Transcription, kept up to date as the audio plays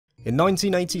In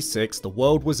 1986, the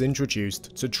world was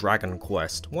introduced to Dragon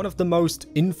Quest, one of the most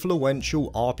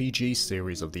influential RPG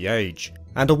series of the age,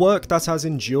 and a work that has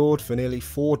endured for nearly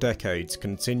 4 decades,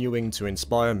 continuing to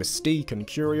inspire mystique and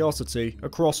curiosity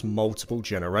across multiple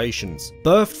generations.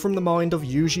 Birthed from the mind of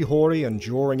Yuji Horii and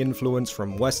drawing influence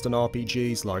from Western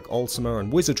RPGs like Ultima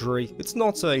and Wizardry, it's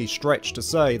not a stretch to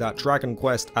say that Dragon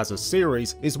Quest as a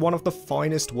series is one of the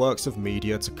finest works of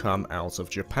media to come out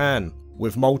of Japan,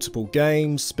 with multiple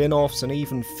games, spin-offs and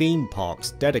even theme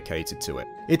parks dedicated to it.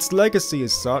 Its legacy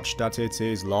is such that it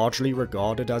is largely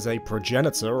regarded as a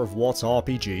progenitor of what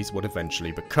RPGs would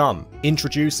eventually become,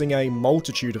 introducing a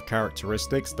multitude of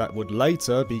characteristics that would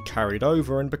later be carried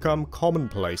over and become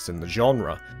commonplace in the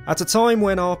genre. At a time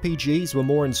when RPGs were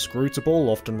more inscrutable,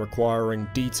 often requiring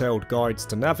detailed guides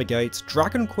to navigate,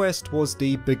 Dragon Quest was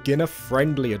the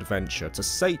beginner-friendly adventure to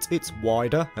sate its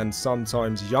wider and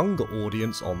sometimes younger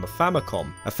audience on the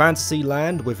Famicom. A fantasy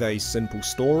land with a simple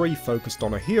story focused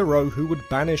on a hero who would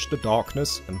banish the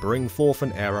darkness and bring forth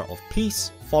an era of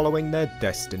peace following their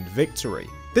destined victory.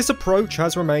 This approach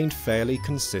has remained fairly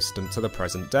consistent to the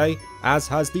present day, as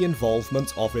has the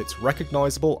involvement of its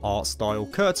recognisable art style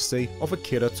courtesy of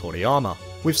Akira Toriyama.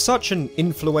 With such an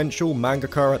influential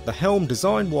mangaka at the helm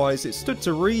design-wise, it stood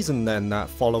to reason then that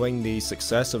following the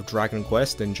success of Dragon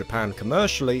Quest in Japan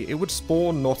commercially, it would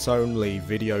spawn not only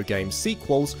video game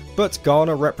sequels, but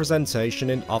garner representation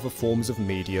in other forms of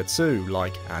media too,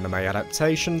 like anime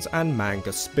adaptations and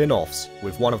manga spin-offs,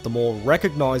 with one of the more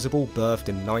recognisable birthed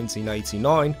in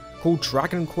 1989 called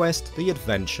Dragon Quest: The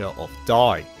Adventure of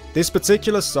Dai. This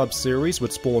particular sub-series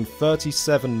would spawn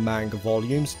 37 manga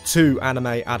volumes, 2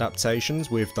 anime adaptations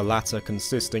with the latter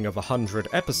consisting of 100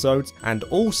 episodes, and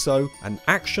also an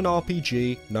action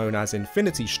RPG known as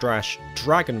Infinity Strash: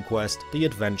 Dragon Quest: The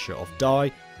Adventure of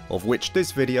Dai, of which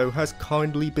this video has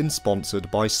kindly been sponsored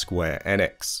by Square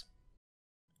Enix.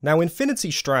 Now,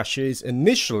 Infinity Strash is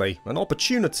initially an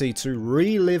opportunity to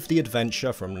relive the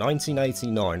adventure from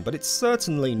 1989, but it's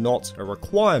certainly not a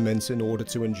requirement in order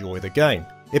to enjoy the game.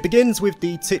 It begins with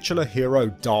the titular hero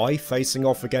Dai facing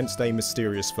off against a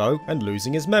mysterious foe and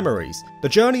losing his memories. The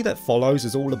journey that follows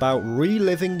is all about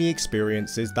reliving the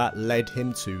experiences that led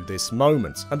him to this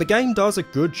moment, and the game does a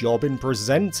good job in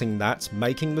presenting that,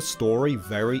 making the story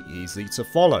very easy to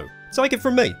follow. Take it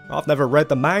from me, I've never read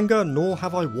the manga nor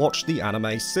have I watched the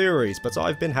anime series, but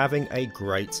I've been having a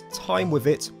great time with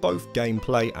it, both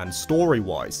gameplay and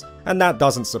story-wise. And that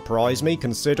doesn't surprise me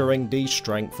considering the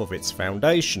strength of its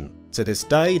foundation. To this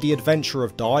day, The Adventure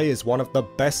of Dai is one of the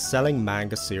best-selling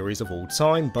manga series of all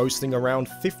time, boasting around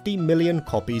 50 million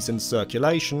copies in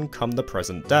circulation come the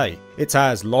present day. It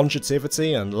has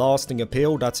longevity and lasting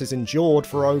appeal that is endured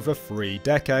for over 3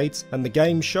 decades, and the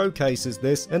game showcases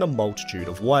this in a multitude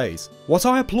of ways. What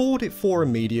I applaud it for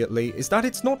immediately is that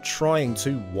it's not trying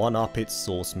to one-up its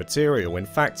source material. In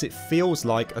fact, it feels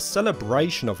like a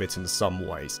celebration of it in some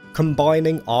ways,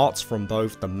 combining art from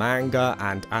both the manga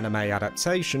and anime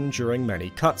adaptation during many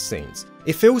cutscenes.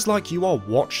 It feels like you are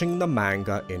watching the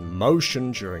manga in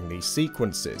motion during these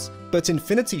sequences, but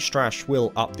Infinity Strash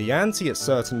will up the ante at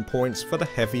certain points for the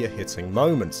heavier hitting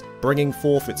moments, bringing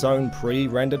forth its own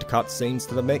pre-rendered cutscenes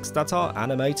to the mix that are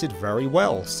animated very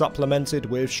well, supplemented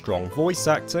with strong voice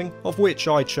acting, of which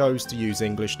I chose to use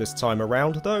English this time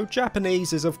around, though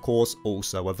Japanese is of course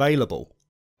also available.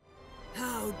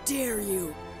 How dare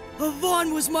you!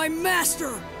 Yvonne was my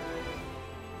master!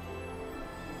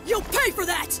 You'll pay for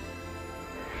that!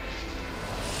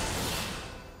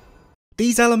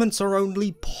 These elements are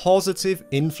only positive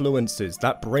influences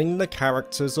that bring the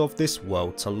characters of this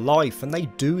world to life, and they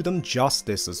do them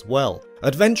justice as well.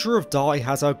 Adventure of Dai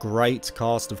has a great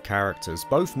cast of characters,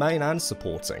 both main and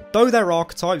supporting. Though their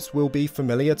archetypes will be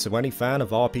familiar to any fan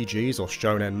of RPGs or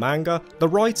shonen manga, the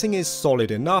writing is solid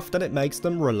enough that it makes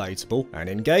them relatable and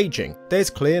engaging.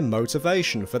 There's clear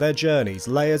motivation for their journeys,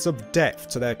 layers of depth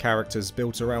to their characters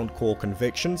built around core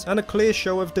convictions, and a clear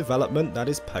show of development that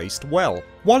is paced well.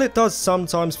 While it does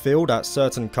sometimes feel that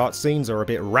certain cutscenes are a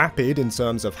bit rapid in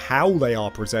terms of how they are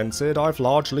presented, I've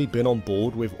largely been on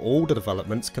board with all the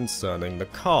developments concerning the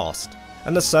cast.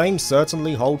 And the same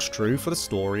certainly holds true for the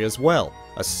story as well.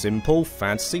 A simple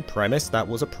fantasy premise that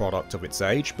was a product of its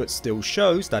age, but still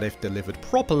shows that if delivered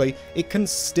properly, it can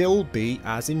still be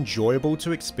as enjoyable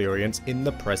to experience in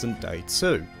the present day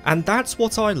too. And that's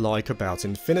what I like about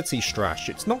Infinity Strash.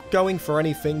 It's not going for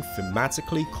anything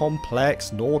thematically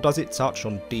complex, nor does it touch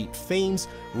on deep themes,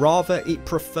 rather it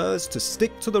prefers to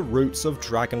stick to the roots of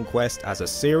Dragon Quest as a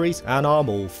series, and I'm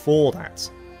all for that.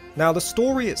 Now, the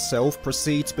story itself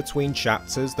proceeds between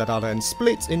chapters that are then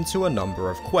split into a number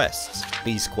of quests.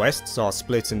 These quests are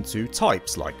split into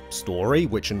types like story,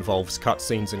 which involves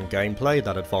cutscenes and gameplay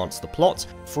that advance the plot,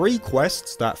 free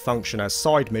quests that function as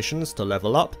side missions to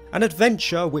level up, and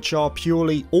adventure, which are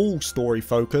purely all story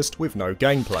focused with no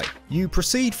gameplay. You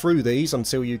proceed through these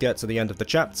until you get to the end of the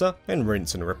chapter and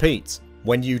rinse and repeat.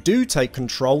 When you do take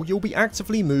control, you'll be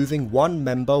actively moving one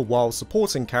member while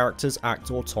supporting characters act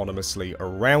autonomously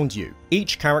around you.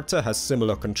 Each character has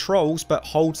similar controls but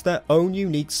holds their own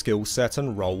unique skill set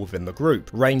and role within the group,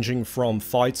 ranging from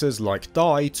fighters like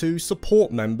Dai to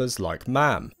support members like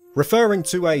Mam. Referring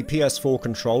to a PS4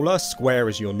 controller, square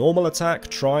is your normal attack,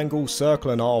 triangle,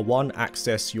 circle and R1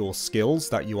 access your skills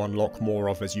that you unlock more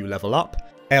of as you level up.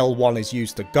 L1 is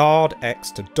used to guard, X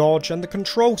to dodge, and the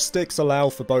control sticks allow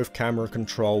for both camera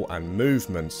control and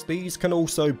movements. These can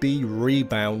also be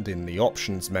rebound in the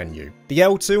options menu. The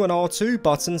L2 and R2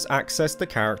 buttons access the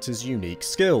character's unique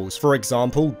skills. For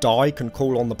example, Dai can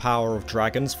call on the power of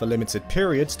dragons for limited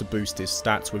periods to boost his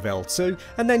stats with L2,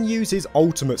 and then use his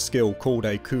ultimate skill called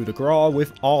a coup de grace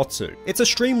with R2. It's a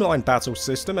streamlined battle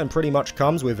system and pretty much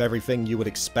comes with everything you would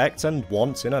expect and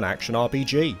want in an action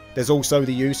RPG. There's also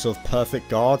the use of perfect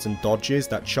guards and dodges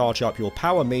that charge up your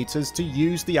power meters to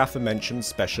use the aforementioned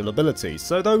special abilities,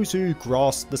 so those who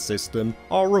grasp the system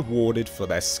are rewarded for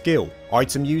their skill.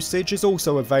 Item usage is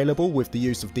also available with the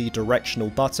use of the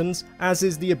directional buttons, as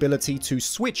is the ability to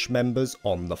switch members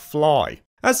on the fly.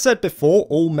 As said before,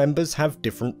 all members have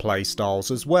different playstyles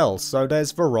as well, so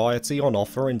there's variety on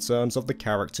offer in terms of the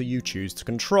character you choose to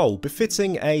control,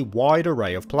 befitting a wide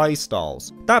array of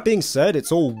playstyles. That being said,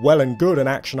 it's all well and good an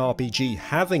action RPG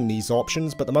having these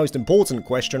options, but the most important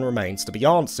question remains to be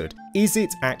answered. Is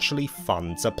it actually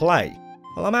fun to play?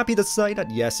 Well, I'm happy to say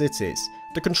that yes, it is.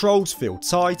 The controls feel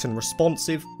tight and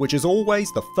responsive, which is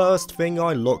always the first thing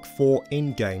I look for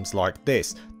in games like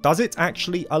this. Does it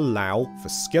actually allow for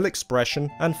skill expression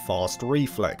and fast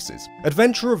reflexes?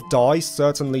 Adventure of Dai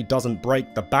certainly doesn't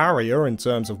break the barrier in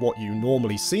terms of what you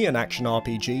normally see in action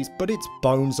RPGs, but its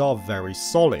bones are very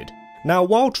solid. Now,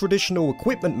 while traditional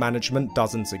equipment management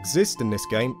doesn't exist in this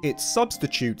game, it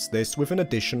substitutes this with an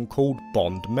addition called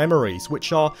Bond Memories,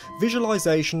 which are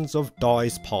visualizations of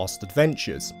Dai's past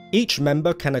adventures. Each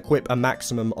member can equip a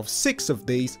maximum of 6 of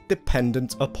these,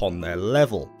 dependent upon their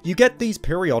level. You get these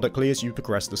periodically as you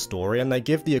progress the story, and they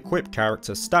give the equipped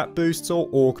character stat boosts or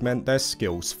augment their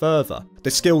skills further.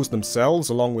 The skills themselves,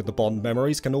 along with the Bond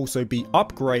Memories, can also be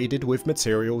upgraded with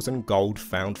materials and gold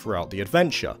found throughout the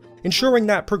adventure, ensuring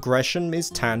that progression is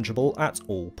tangible at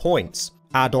all points.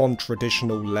 Add on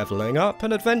traditional leveling up,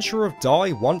 and Adventure of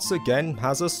Dai once again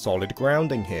has a solid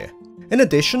grounding here. In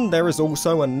addition, there is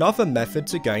also another method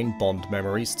to gain Bond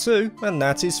Memories too, and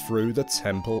that is through the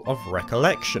Temple of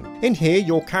Recollection. In here,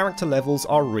 your character levels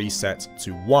are reset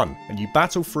to 1, and you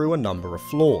battle through a number of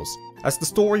floors. As the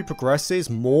story progresses,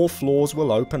 more floors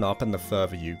will open up, and the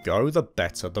further you go, the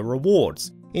better the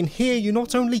rewards. In here, you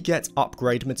not only get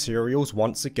upgrade materials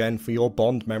once again for your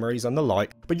Bond Memories and the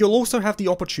like, but you'll also have the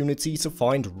opportunity to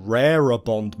find rarer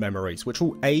Bond Memories, which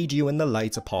will aid you in the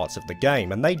later parts of the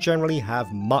game, and they generally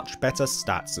have much better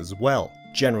stats as well.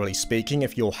 Generally speaking,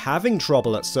 if you're having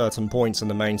trouble at certain points in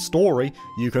the main story,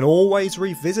 you can always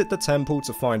revisit the temple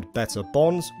to find better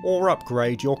bonds or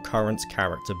upgrade your current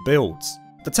character builds.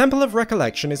 The Temple of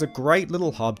Recollection is a great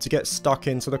little hub to get stuck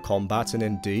into the combat and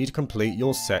indeed complete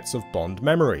your sets of Bond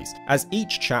Memories, as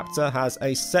each chapter has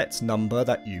a set number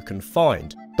that you can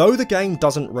find. Though the game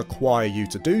doesn't require you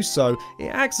to do so, it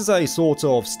acts as a sort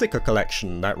of sticker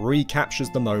collection that recaptures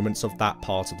the moments of that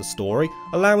part of the story,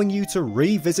 allowing you to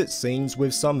revisit scenes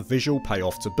with some visual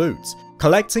payoff to boot.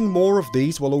 Collecting more of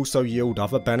these will also yield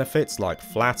other benefits like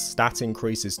flat stat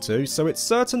increases too, so it's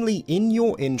certainly in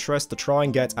your interest to try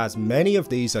and get as many of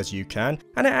these as you can,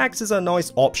 and it acts as a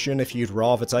nice option if you'd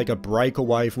rather take a break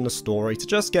away from the story to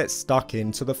just get stuck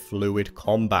into the fluid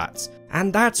combat.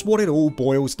 And that's what it all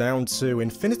boils down to.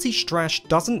 Infinity Strash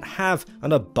doesn't have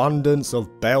an abundance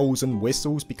of bells and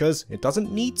whistles because it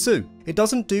doesn't need to. It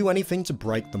doesn't do anything to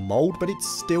break the mold, but it's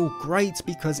still great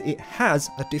because it has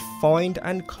a defined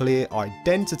and clear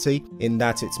identity in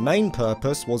that its main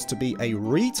purpose was to be a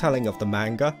retelling of the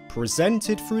manga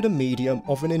presented through the medium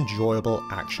of an enjoyable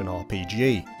action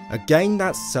RPG. a game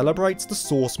that celebrates the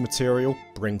source material,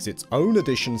 brings its own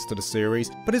additions to the series,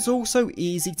 but is also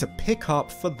easy to pick up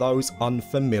for those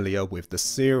unfamiliar with the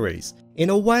series. In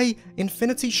a way,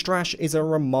 Infinity Strash is a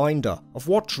reminder of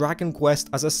what Dragon Quest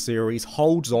as a series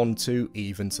holds on to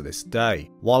even to this day.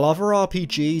 While other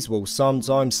RPGs will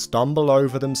sometimes stumble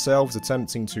over themselves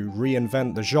attempting to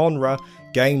reinvent the genre,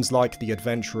 games like The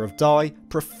Adventure of Dai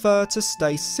prefer to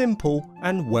stay simple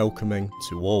and welcoming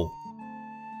to all.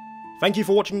 Thank you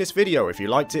for watching this video. If you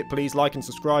liked it, please like and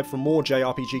subscribe for more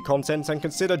JRPG content, and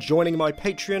consider joining my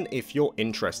Patreon if you're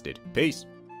interested. Peace.